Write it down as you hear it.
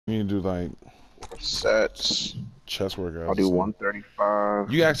You do like Sets. chest workouts I'll or do something.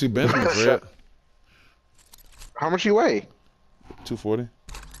 135. You actually bench me, Fred. How much you weigh? 240.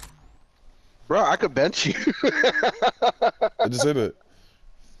 Bro, I could bench you. I just said it.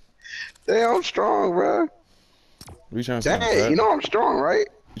 Damn, I'm strong, bro. You trying to say I'm Dang, fat? you know I'm strong, right?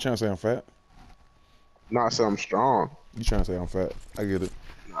 You trying to say I'm fat? Nah, I said I'm strong. You trying to say I'm fat? I get it.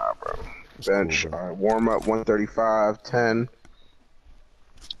 Nah, bro. It's Bench. cool, bro. All right, warm up 135, 10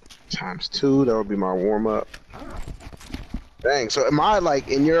 times 2. That would be my warm up. Dang, so am I like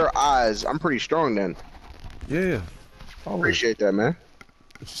in your eyes? I'm pretty strong then. Yeah. Always. Appreciate that, man.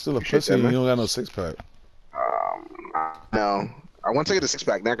 But you still a Appreciate pussy that, and man. you don't got no six pack. No. Once I get the six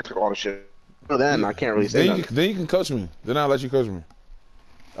pack, then I can take all the shit. Until then, Yeah. I can't really say nothing. Then you can coach me. Then I'll let you coach me.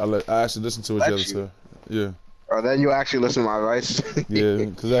 I actually listen to what you Let have to you? say. Yeah. Then you actually listen to my advice. Yeah.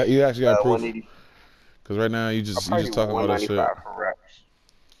 Because you actually got proof. 180. Because right now you just talking all that shit. 195 for reps.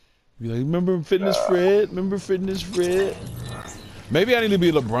 Be like, remember Fitness Fred? Remember Fitness Fred? Maybe I need to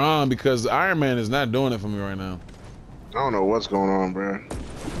be LeBron because Iron Man is not doing it for me right now. I don't know what's going on, bro.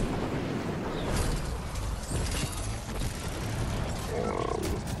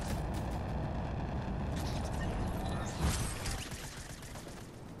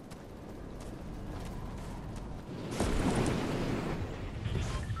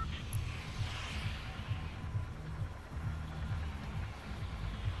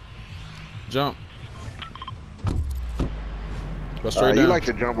 Jump. Go straight down. You like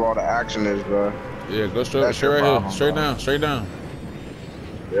to jump where all the action is, bro. Yeah, go straight, That's straight your right problem, here. Straight bro. down, straight down.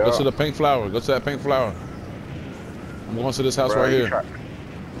 Yeah. Go to the pink flower. Go to that pink flower. I'm going to this house Bro, right here.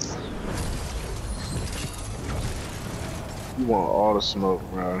 You want all the smoke,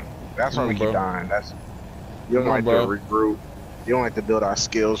 bro. That's why we keep dying. You don't like to regroup. You don't like to build our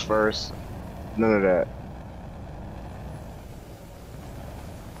skills first. None of that.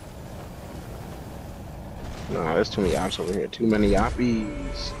 No, there's too many yaps over here. Too many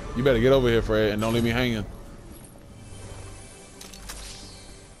yappies. You better get over here, Fred, and don't leave me hanging.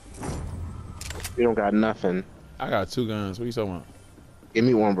 You don't got nothing. I got 2 guns. What you talking about? Give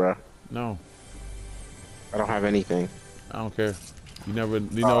me one, bro. No, I don't have anything. I don't care. You know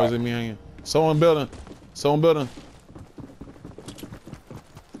it's in me hanging. Someone building. Someone building.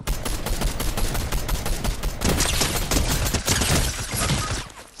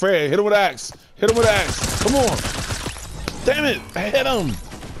 Fred, hit him with axe. Hit him with axe. Come on. Damn it. I hit him.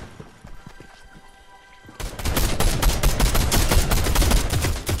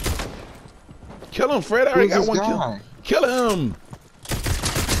 Kill him, Fred. I already got one kill. Kill him.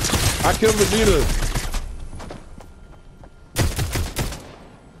 I killed Vegeta.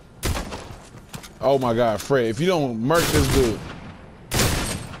 Oh my God, Fred, if you don't murk this dude.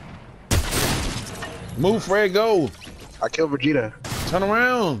 Move, Fred, go. I killed Vegeta. Turn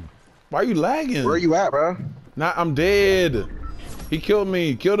around. Why are you lagging? Where are you at, bro? Nah, I'm dead. He killed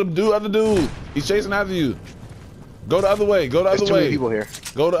me. Killed the other dude. He's chasing after you. Go the other way. Go the other way. There's too many people here.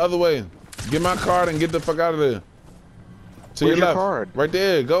 Go the other way. Get my card and get the fuck out of there. To your left. Card? Right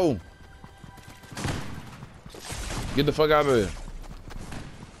there. Go. Get the fuck out of there.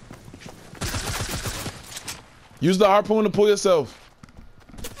 Use the harpoon to pull yourself.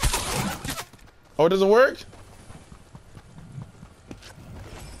 Oh, it doesn't work?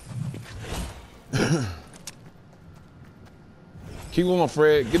 Keep going,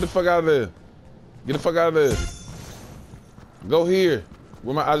 Fred. Get the fuck out of there. Get the fuck out of there. Go here.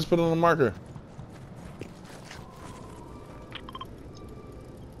 I just put it on the marker.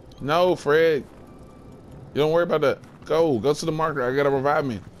 No, Fred. You don't worry about that. Go to the marker. I gotta revive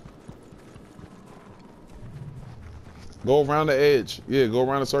me. Go around the edge. Yeah, go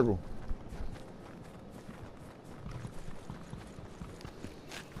around the circle.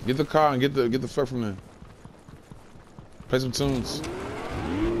 Get the car and get the fuck from there. Play some tunes.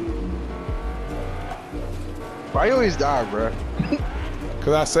 Why you always die, bro?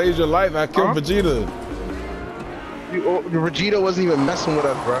 Cause I saved your life. I killed Vegeta. Vegeta wasn't even messing with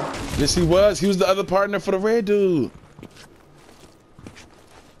us, bro. Yes, he was. He was the other partner for the red dude.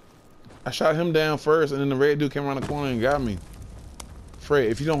 I shot him down first, and then the red dude came around the corner and got me. Fred,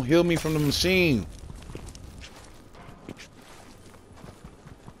 if you don't heal me from the machine,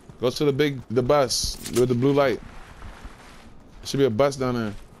 go to the bus with the blue light. There should be a bus down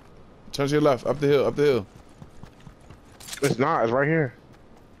there. Turn to your left, up the hill. It's not. It's right here.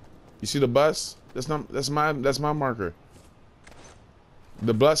 You see the bus? That's my marker.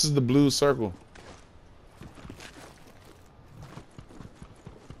 The bus is the blue circle.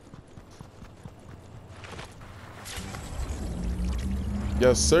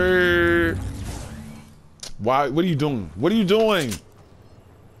 Yes, sir. Why? What are you doing? What are you doing?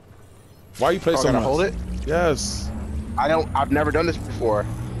 Why you play so I much? gotta hold it? Yes. I've never done this before.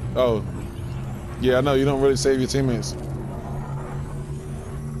 Oh. Yeah, I know. You don't really save your teammates.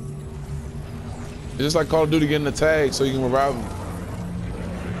 It's just like Call of Duty getting the tag so you can revive them.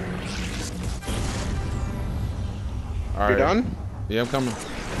 All right. You done? Yeah, I'm coming.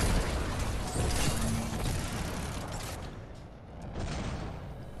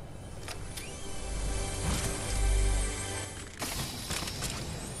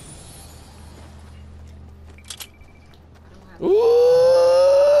 Ooh,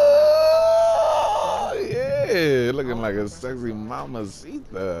 yeah, looking like a sexy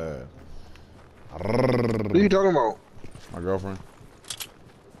mamacita. What are you talking about? My girlfriend.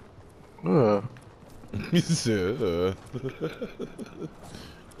 He said,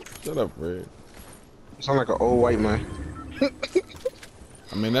 Shut up, Fred. You sound like an old white man.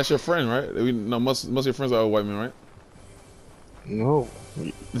 I mean, that's your friend, right? No, most of your friends are old white men, right? No.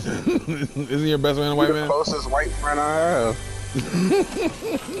 Isn't your best friend a white man? The closest white friend I have.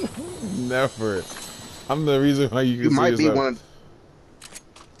 Never. I'm the reason why you can see might be yourself.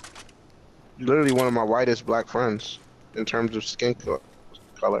 Literally one of my whitest black friends in terms of skin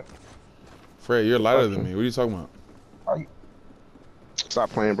color. Fred, you're lighter than me. What are you talking about? Stop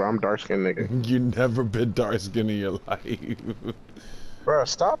playing, bro. I'm dark skinned nigga. You never been dark skinned in your life. Bro,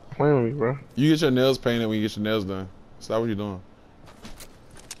 stop playing with me, bro. You get your nails painted when you get your nails done. Stop what you're doing.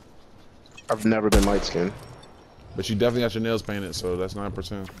 I've never been light skinned. But you definitely got your nails painted, so that's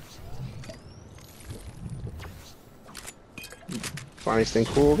 9%. Find anything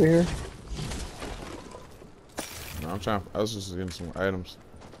cool over here? No, I was just getting some items.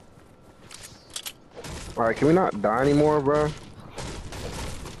 Alright, can we not die anymore, bro?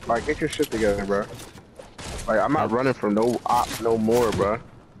 Like, get your shit together, bro. Like, I'm not running from no op no more, bro.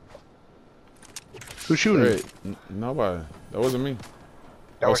 Who's shooting? Fred, nobody. That wasn't me.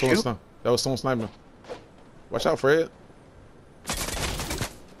 That was you? That was someone sniping. Watch out, Fred.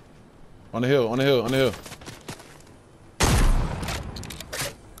 On the hill, on the hill, on the hill.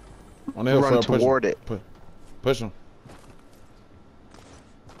 On the hill, run Fred, toward it. Push him.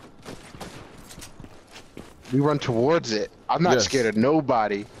 We run towards it. I'm not scared of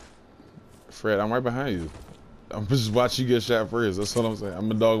nobody. Fred, I'm right behind you. I'm just watching you get shot first. That's what I'm saying. I'm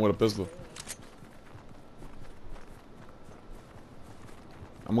a dog with a pistol.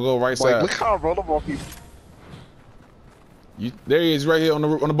 I'm gonna go right side. Look how rollable people. There he is, right here on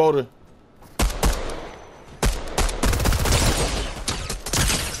the boulder.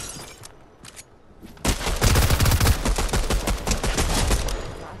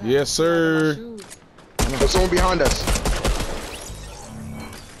 Yes, sir. There's someone behind us.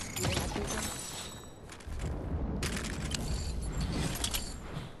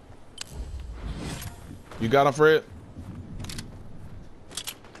 You got him, Fred?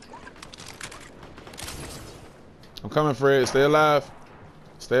 I'm coming, Fred. Stay alive.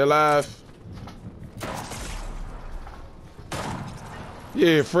 Stay alive.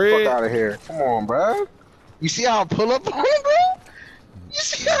 Yeah, Fred. Fuck out of here. Come on, bro. You see how I pull up on him, bro? You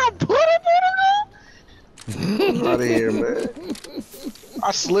see how I pull up on him, bro? Out of here, man.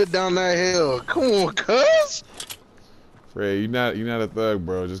 I slid down that hill. Come on, cuz. Fred, you're not a thug,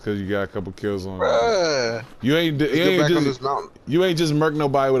 bro. Just because you got a couple kills on Bruh. you. You ain't just murk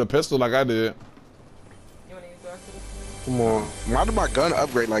nobody with a pistol like I did. Come on. Why did my gun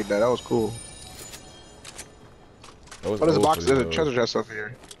upgrade like that? That was cool. What is the box? There's a treasure chest over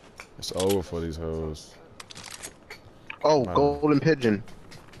here. It's over for these hoes. Oh, golden pigeon.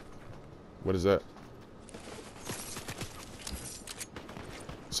 What is that?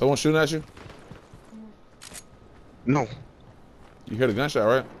 Someone shooting at you? No. You heard a gunshot,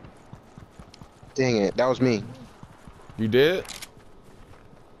 right? Dang it. That was me. You did?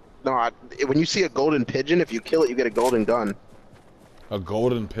 No, when you see a golden pigeon, if you kill it, you get a golden gun. A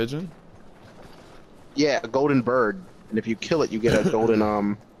golden pigeon? Yeah, a golden bird. And if you kill it, you get a golden,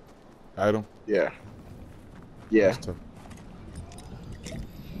 item? Yeah. Yeah.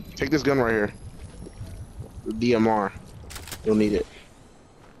 Take this gun right here. The DMR. You'll need it.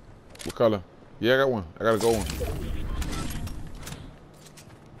 What color? Yeah, I got one. I got a gold one.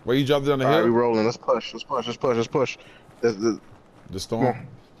 Where you dropped it on the hill? Alright, we rolling. Let's push. Let's push. Let's push. Let's push. The storm?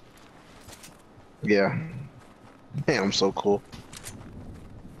 Yeah. Damn, I'm so cool.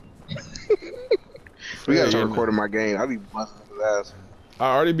 We gotta start recording my game. I'll be busting his ass.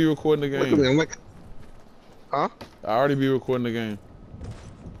 I already be recording the game. Look at me, I'm like, huh? I already be recording the game.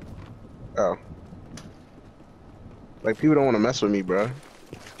 Oh. Like, people don't want to mess with me, bro.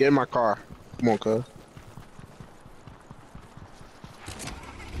 Get in my car. Come on, cuz.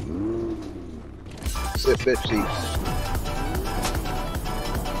 Sit, bitch, seat.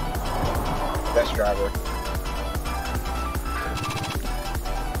 Best driver.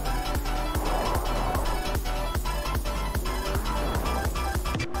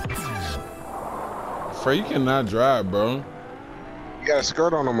 Fred, you cannot drive, bro. You got a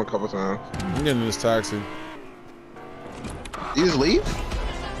skirt on him a couple times. I'm getting in this taxi. You just leave?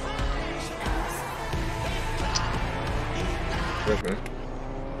 Tripping.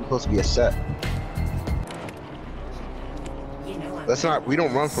 You're supposed to be a set. That's not. We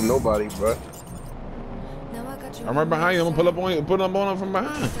don't run from nobody, bro. I'm right behind you. I'm gonna pull up on you. Put up on him from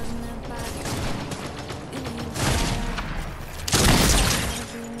behind.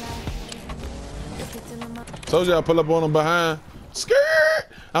 Told you I'll pull up on him behind. Skirt!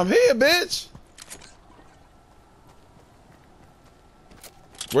 I'm here, bitch.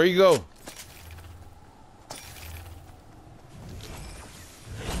 Where you go?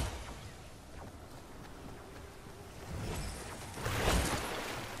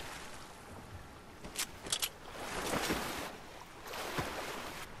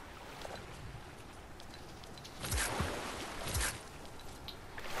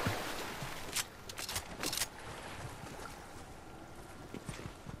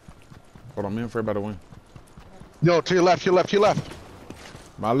 Hold on, me and Fred about to win. No, to your left, your left, your left.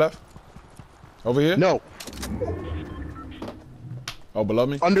 My left? Over here? No. Oh, below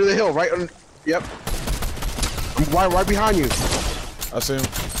me? Under the hill, right under. Yep. I'm right behind you. I see him.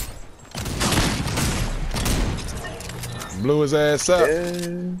 Blew his ass up.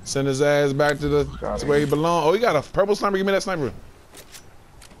 Yeah. Send his ass back to where he belong. Oh, he got a purple sniper. Give me that sniper.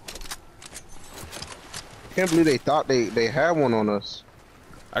 Can't believe they thought they had one on us.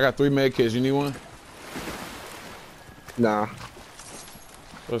 I got 3 med kits. You need one? Nah.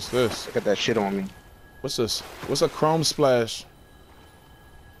 What's this? I got that shit on me. What's this? What's a chrome splash?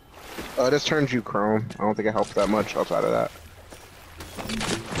 This turns you chrome. I don't think it helps that much outside of that.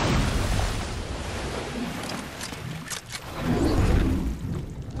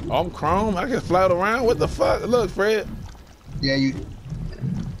 Oh, I'm chrome? I can fly it around? What the fuck? Look, Fred. Yeah, you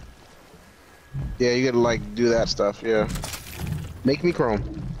gotta like do that stuff, yeah. Make me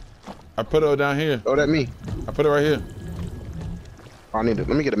chrome. I put it down here. Oh, that me. I put it right here. I need it.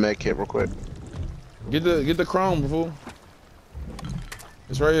 Let me get a med kit real quick. Get the chrome, fool.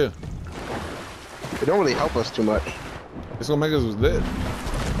 It's right here. It don't really help us too much. It's gonna make us dead.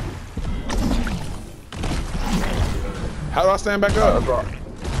 How do I stand back up?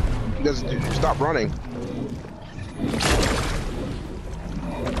 You guys stop running.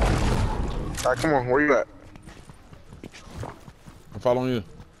 Alright, come on. Where you at? I'm following you.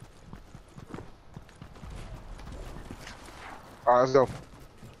 Alright, let's go.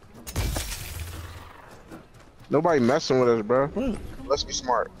 Nobody messing with us, bro. What? Let's be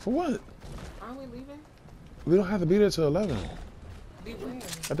smart. For what? Aren't we leaving? We don't have to be there till 11. Be where?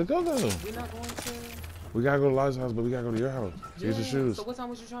 At the go-go. We're not going to... We gotta go to Liza's house, but we gotta go to your house to get your shoes. So what time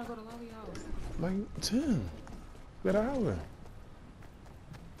was you trying to go to Lolly's house? Like 10. We got an hour.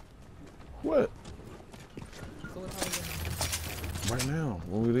 What? So what time is it? Right now,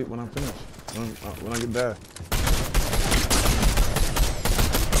 when we leave, when I'm finished, when I get back.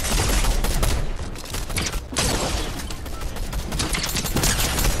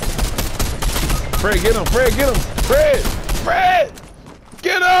 Fred, get him! Fred, get him! Fred! Fred!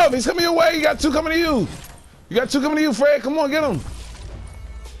 Get him! He's coming your way. You got 2 coming to you. You got 2 coming to you, Fred. Come on, get him.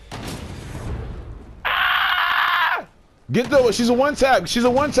 Ah! Get the. She's a 1-tap. She's a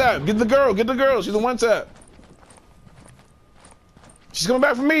 1-tap. Get the girl. Get the girl. She's a 1-tap. She's coming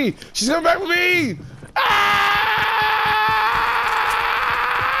back for me. She's coming back for me. Ah!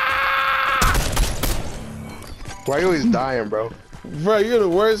 Why you always dying, bro? Bro, you're the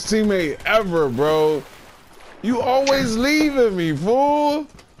worst teammate ever, bro. You always leaving me, fool.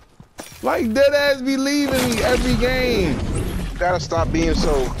 Like, dead ass be leaving me every game. You gotta stop being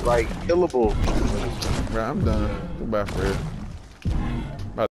so, like, killable. Bro, I'm done. Goodbye, Fred.